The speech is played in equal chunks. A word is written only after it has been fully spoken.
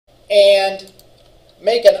and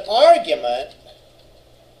make an argument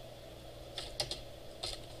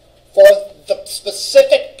for the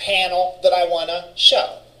specific panel that I want to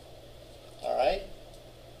show. All right?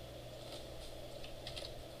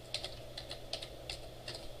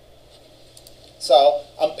 So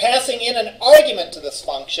I'm passing in an argument to this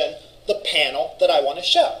function, the panel that I want to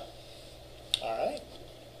show. All right?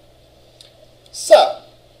 So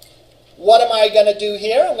what am I going to do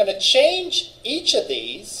here? I'm going to change each of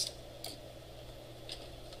these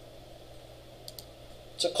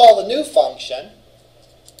to call the new function,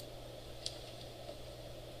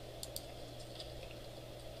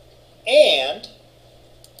 and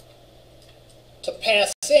to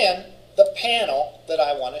pass in the panel that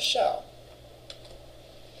I want to show.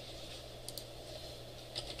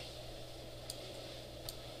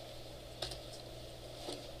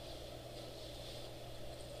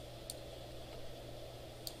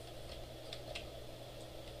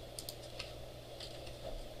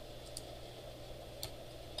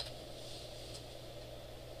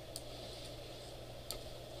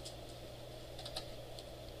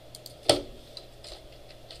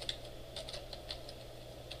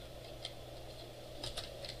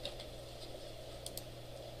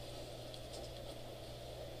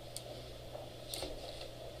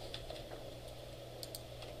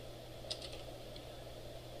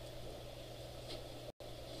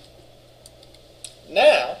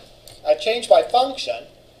 Now, I change my function.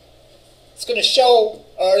 It's going to show,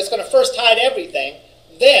 or it's going to first hide everything.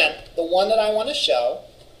 Then, the one that I want to show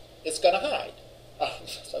is going to hide.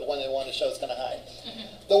 So the one that I want to show is going to hide.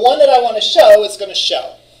 The one that I want to show is going to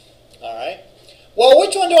show. All right? Well,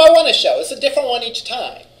 which one do I want to show? It's a different one each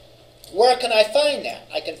time. Where can I find that?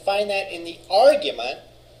 I can find that in the argument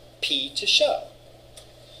p to show.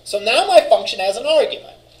 So now my function has an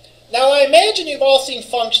argument. Now, I imagine you've all seen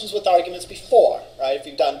functions with arguments before, right? If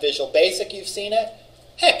you've done Visual Basic, you've seen it.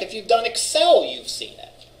 Heck, if you've done Excel, you've seen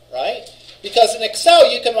it, right? Because in Excel,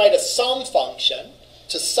 you can write a sum function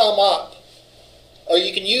to sum up, or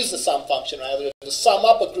you can use the sum function, rather, to sum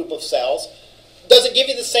up a group of cells. Does it give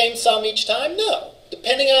you the same sum each time? No.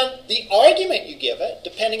 Depending on the argument you give it,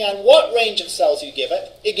 depending on what range of cells you give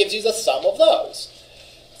it, it gives you the sum of those.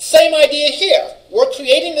 Same idea here. We're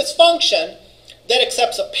creating this function that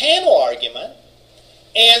accepts a panel argument,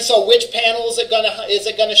 and so which panel is it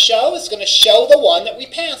going to show? It's going to show the one that we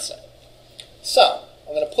pass it. So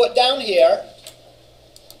I'm going to put down here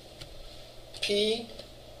p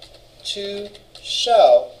to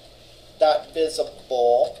show dot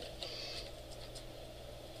visible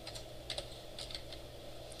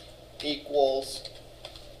equals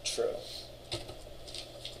true.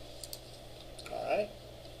 All right.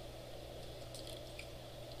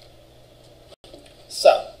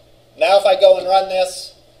 So, now if I go and run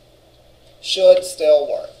this, should still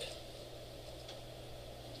work.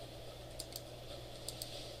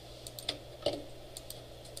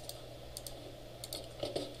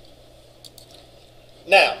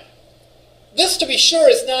 Now, this to be sure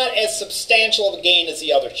is not as substantial of a gain as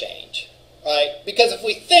the other change, right? Because if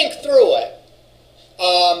we think through it, what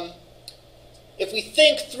am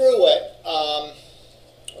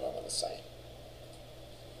I going to say?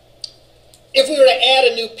 If we were to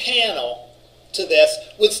add a new panel to this,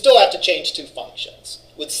 we'd still have to change two functions.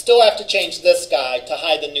 We'd still have to change this guy to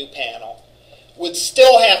hide the new panel. We'd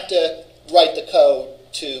still have to write the code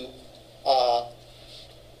to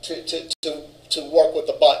work with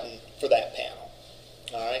the button for that panel.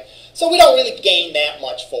 All right? So we don't really gain that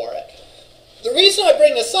much for it. The reason I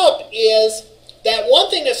bring this up is that one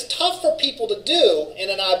thing that's tough for people to do in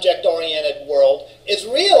an object-oriented world is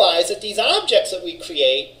realize that these objects that we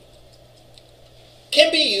create can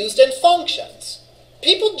be used in functions.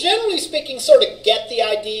 People, generally speaking, sort of get the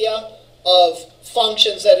idea of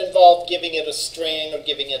functions that involve giving it a string or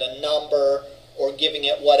giving it a number or giving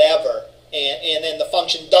it whatever, and then the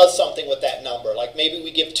function does something with that number. Like maybe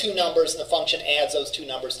we give two numbers and the function adds those two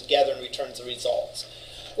numbers together and returns the results.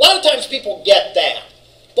 A lot of times people get that.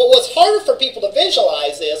 But what's harder for people to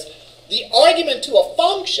visualize is the argument to a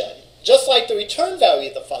function, just like the return value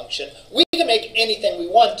of the function, we can make anything we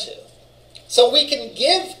want to. So we can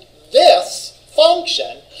give this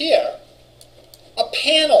function here a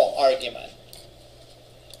panel argument.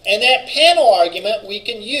 And that panel argument we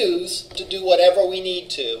can use to do whatever we need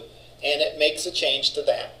to, and it makes a change to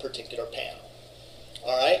that particular panel.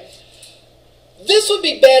 All right? This would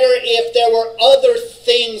be better if there were other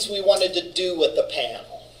things we wanted to do with the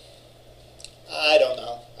panel. I don't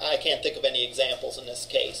know. I can't think of any examples in this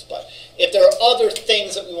case, but if there are other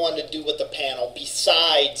things that we wanted to do with the panel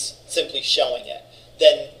besides simply showing it,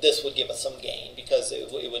 then this would give us some gain because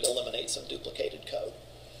it would eliminate some duplicated code.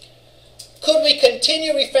 Could we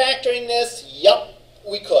continue refactoring this? Yup,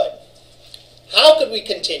 we could. How could we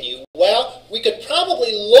continue? Well, we could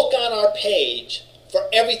probably look on our page for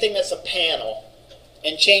everything that's a panel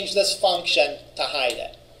and change this function to hide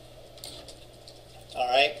it. All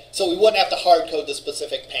right? So we wouldn't have to hard code the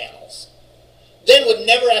specific panels. Then we'd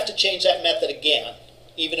never have to change that method again,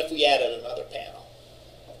 even if we added another panel.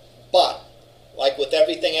 But, like with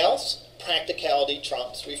everything else, practicality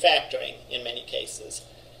trumps refactoring in many cases.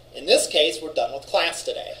 In this case, we're done with class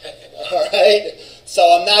today. All right?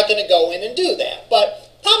 So I'm not going to go in and do that. But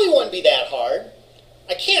probably wouldn't be that hard.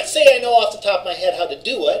 I can't say I know off the top of my head how to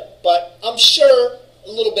do it, but I'm sure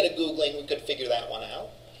a little bit of Googling we could figure that one out.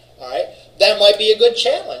 All right? That might be a good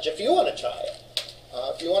challenge if you want to try it.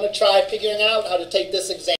 If you want to try figuring out how to take this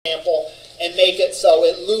example and make it so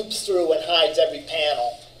it loops through and hides every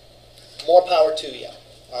panel, more power to you.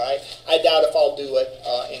 All right? I doubt if I'll do it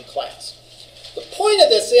in class. The point of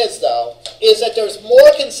this is, though, is that there's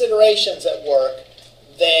more considerations at work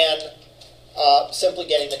than simply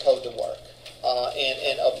getting the code to work.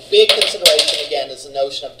 And a big consideration, again, is the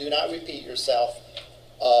notion of do not repeat yourself,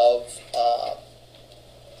 of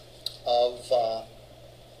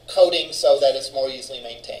coding so that it's more easily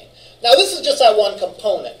maintained. Now, this is just that one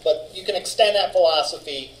component, but you can extend that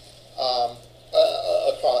philosophy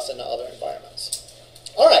across into other environments.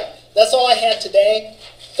 All right, that's all I had today.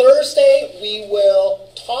 Thursday, we will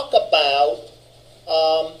talk about,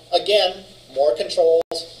 again, more controls,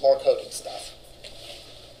 more coding stuff.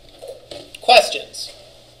 Questions?